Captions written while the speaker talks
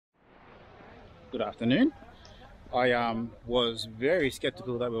Good afternoon. I was very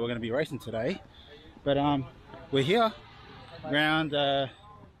skeptical that we were going to be racing today, but we're here, round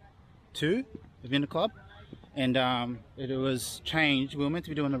 2 of Interclub, and it was changed. We were meant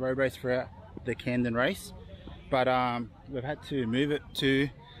to be doing the road race for the Camden race, but we've had to move it to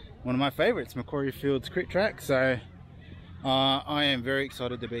one of my favourites, Macquarie Field's crit track. So I am very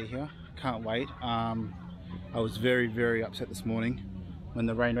excited to be here. Can't wait. I was very upset this morning when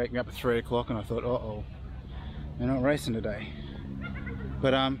the rain waked me up at 3 o'clock and I thought, uh-oh, they're not racing today.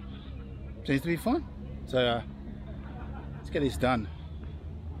 But seems to be fun. So let's get this done.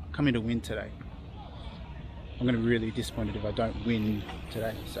 I'm coming to win today. I'm going to be really disappointed if I don't win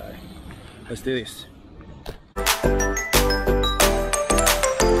today. So let's do this.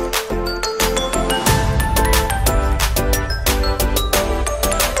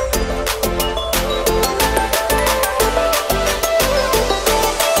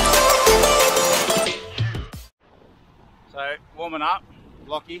 So warming up,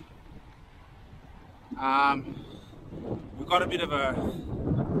 Lockie. We've got a bit of a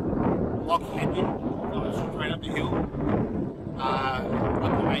lock headwind straight up the hill,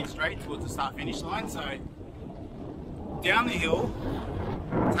 up the main straight towards the start finish line. So down the hill,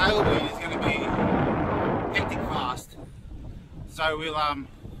 tailwind is going to be hectic fast. So we'll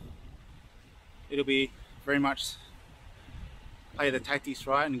it'll be very much play the tactics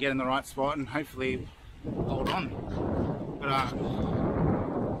right and get in the right spot and hopefully hold on. But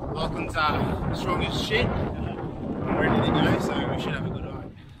Lachlan's strong as shit. I'm ready to go, so we should have a good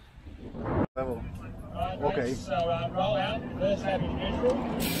ride. Level. Okay. So roll out, first lap is neutral.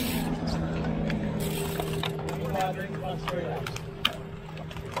 5 rings plus 3 laps.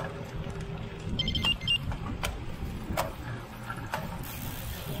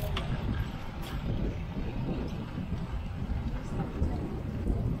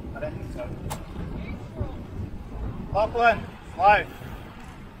 I don't think so. Lachlan, slow.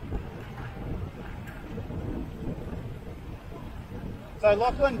 So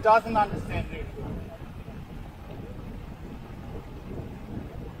Lachlan doesn't understand neutral.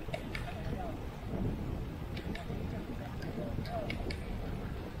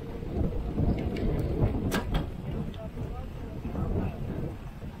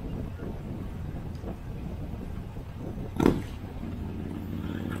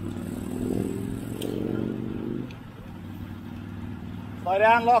 Slow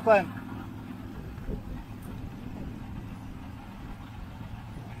down, Lachlan.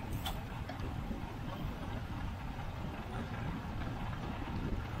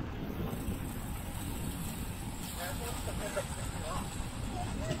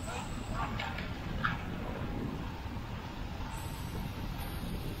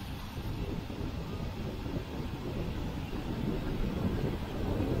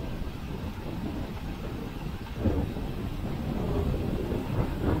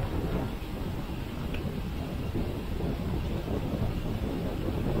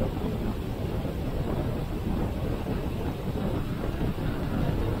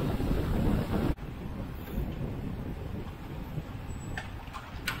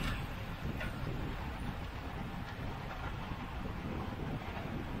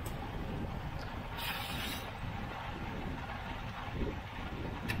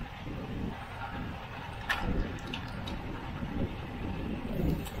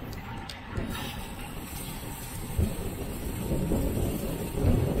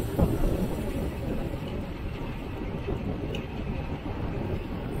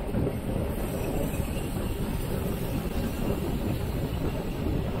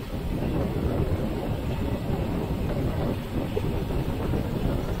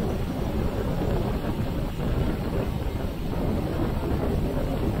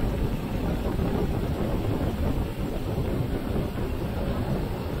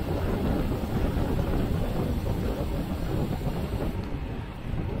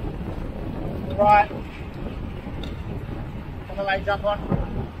 Right. On the leg jump on.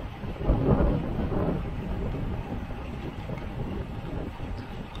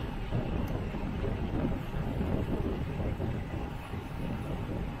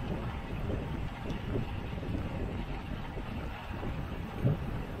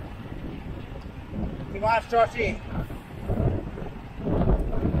 Come on, Joshy.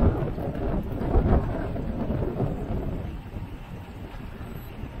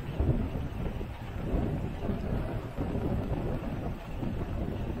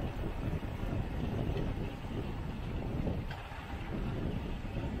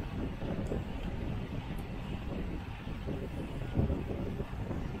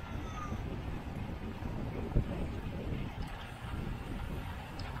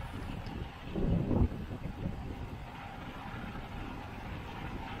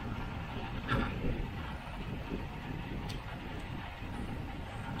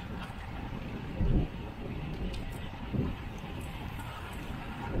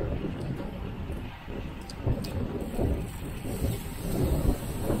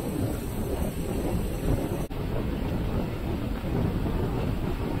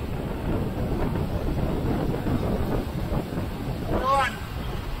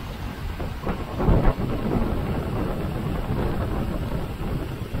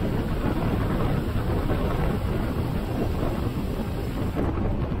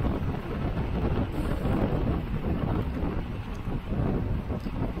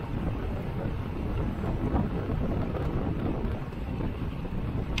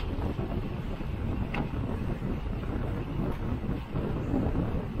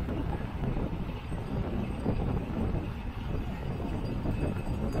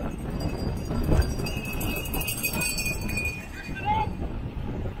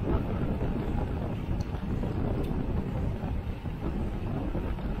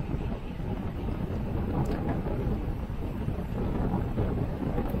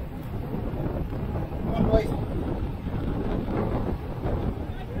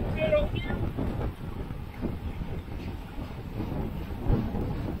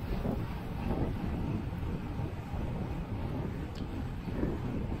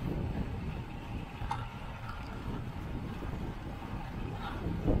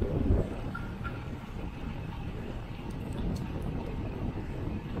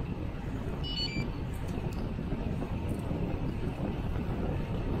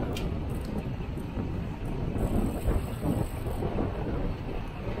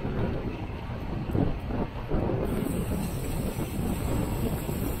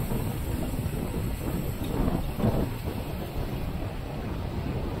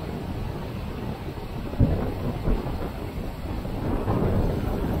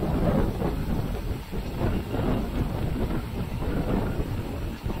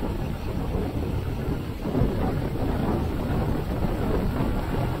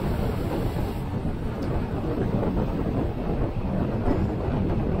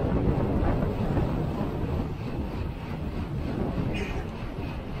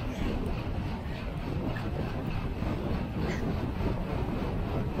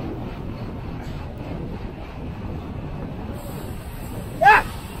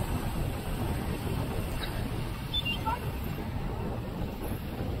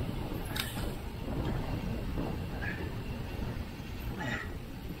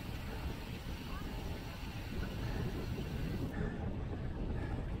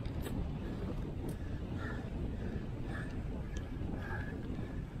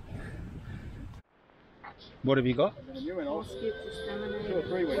 What have you got? You went off 2 or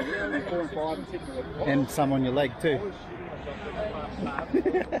 3 went 4 and 5 and 6 went. And some on your leg too.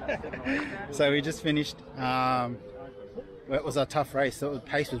 So we just finished. It was a tough race. So the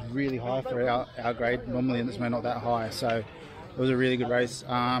pace was really high for our grade. Normally in this way not that high. So it was a really good race.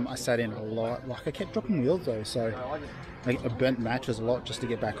 I sat in a lot. Like I kept dropping wheels though, so I burnt matches a lot just to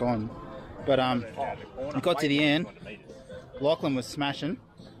get back on. But it got to the end. Lachlan was smashing.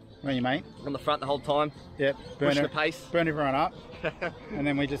 Where are you, mate? On the front the whole time. Yep. Pushing the pace. Burned everyone up. And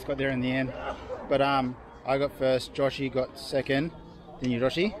then we just got there in the end. But I got first. Joshy got second. Then you,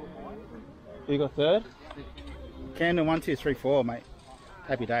 Joshy. You got third. Camden 1, 2, 3, 4, mate.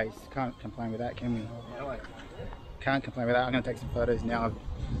 Happy days. Can't complain with that, can we? Can't complain with that. I'm going to take some photos now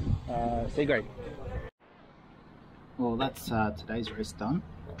of C grade. Well, that's today's race done.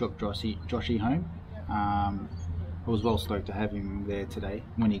 Dropped Joshy home. I was well stoked to have him there today.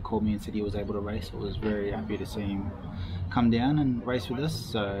 When he called me and said he was able to race, I was very happy to see him come down and race with us.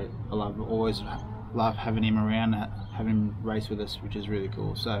 So I always love having him around, having him race with us, which is really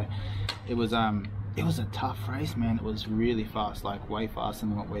cool. So it was a tough race, man. It was really fast, like way faster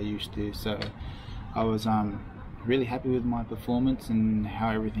than what we're used to. So I was really happy with my performance and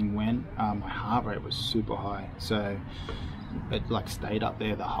how everything went. My heart rate was super high, so it like stayed up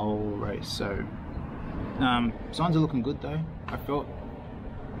there the whole race. So signs are looking good though. I felt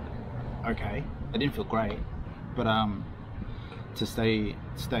okay. I didn't feel great, but to stay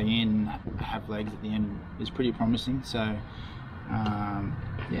in, have legs at the end is pretty promising. So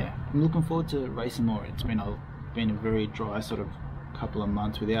yeah, I'm looking forward to racing more. It's been a very dry sort of couple of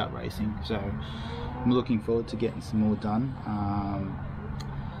months without racing, so I'm looking forward to getting some more done.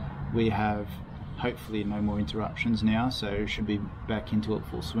 We have hopefully no more interruptions now, so should be back into it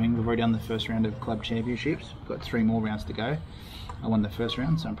full swing. We've already done the first round of club championships. We've got 3 more rounds to go. I won the first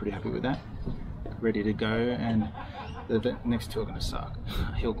round, so I'm pretty happy with that. Ready to go, and the next 2 are going to suck.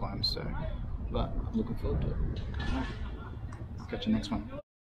 Hill climbs, so, but I'm looking forward to it. Catch you next one.